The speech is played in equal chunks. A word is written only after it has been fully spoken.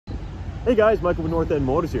Hey guys, Michael with North End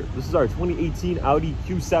Motors here. This is our 2018 Audi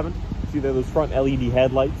Q7. See there, those front LED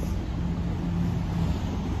headlights.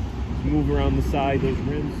 Move around the side, those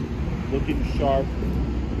rims looking sharp.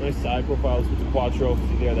 Nice side profiles with the quattro.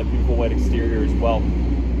 See there, that beautiful white exterior as well.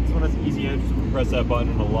 This one has an easy entry, so we can press that button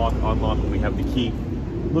and unlock when we have the key.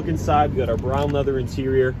 Look inside, we got our brown leather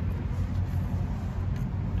interior.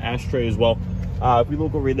 Ashtray as well. If we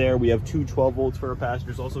look over there, we have two 12 volts for our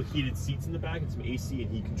passengers, also heated seats in the back and some AC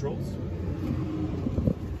and heat controls.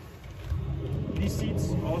 These seats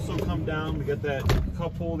also come down. We got that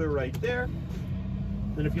cup holder right there.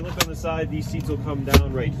 Then if you look on the side, these seats will come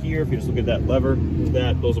down right here. If you just look at that lever,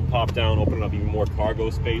 those will pop down, opening up even more cargo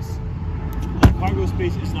space. Cargo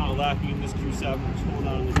space is not lacking in this Q7. Just hold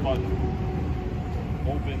down on this button.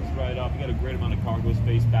 Opens right up. You got a great amount of cargo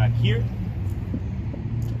space back here.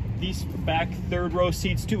 These back third row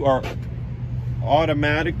seats too are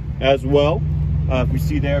automatic as well. If we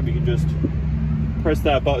see there, we can just press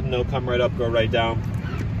that button, they'll come right up, go right down.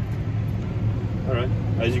 All right,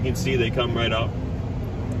 as you can see, they come right up.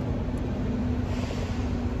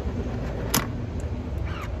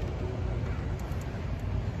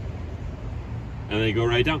 And they go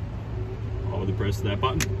right down. All with the press of that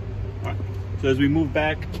button. All right, so as we move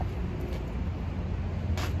back,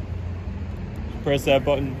 press that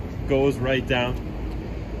button, goes right down.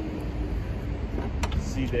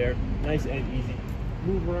 See there, nice and easy.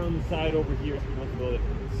 Move around the side over here so we want to go to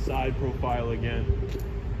the side profile again.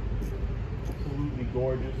 Absolutely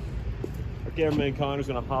gorgeous. Our cameraman Connor's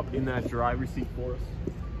gonna hop in that driver's seat for us.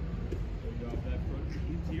 Show you off that front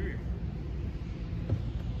interior.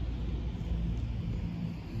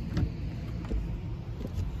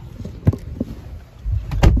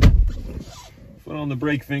 Foot on the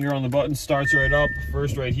brake, finger on the button, starts right up.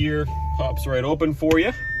 First right here, pops right open for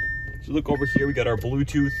you. So look over here, we got our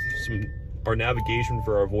Bluetooth, our navigation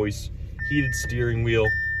for our voice, heated steering wheel,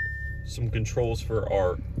 some controls for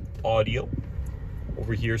our audio.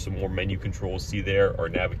 Over here, some more menu controls. See there, our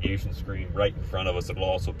navigation screen right in front of us. It'll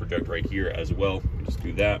also project right here as well. Just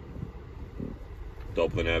do that.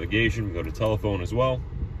 Double the navigation. We go to telephone as well.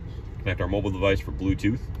 Connect our mobile device for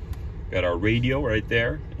Bluetooth. Got our radio right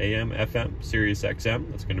there, AM, FM, Sirius XM.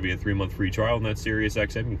 That's going to be a 3-month free trial on that Sirius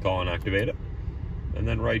XM. You can call and activate it. And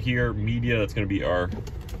then right here, media, that's going to be our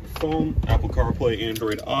phone, Apple CarPlay,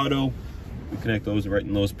 Android Auto. We connect those right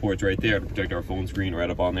in those ports right there to protect our phone screen right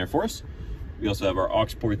up on there for us. We also have our aux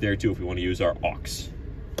port there too if we want to use our aux.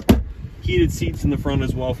 Heated seats in the front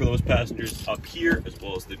as well for those passengers up here, as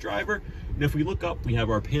well as the driver. And if we look up, we have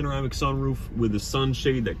our panoramic sunroof with the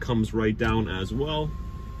sunshade that comes right down as well.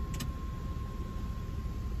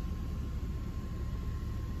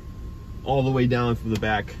 All the way down from the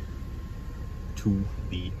back to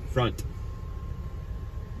the front.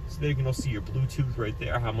 So there you can also see your Bluetooth right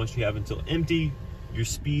there, how much you have until empty. Your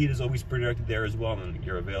speed is always projected there as well, and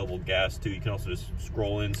your available gas too. You can also just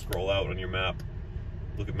scroll in, scroll out on your map,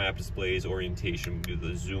 look at map displays, orientation, do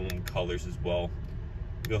the zoom, colors as well.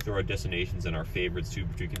 We go through our destinations and our favorites too,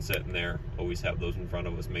 which you can set in there. Always have those in front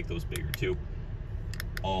of us, make those bigger too.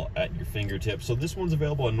 All at your fingertips. So this one's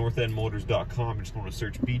available on northendmotors.com. You just want to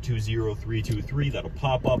search B20323. That'll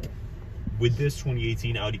pop up with this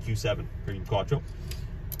 2018 Audi Q7 Premium Quattro.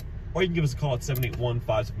 Or you can give us a call at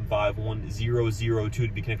 781-575-1002 to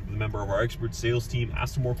be connected with a member of our expert sales team,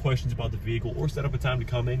 ask some more questions about the vehicle, or set up a time to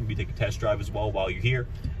come in. We take a test drive as well while you're here.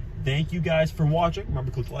 Thank you guys for watching.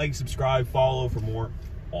 Remember to click like, subscribe, follow for more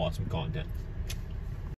awesome content.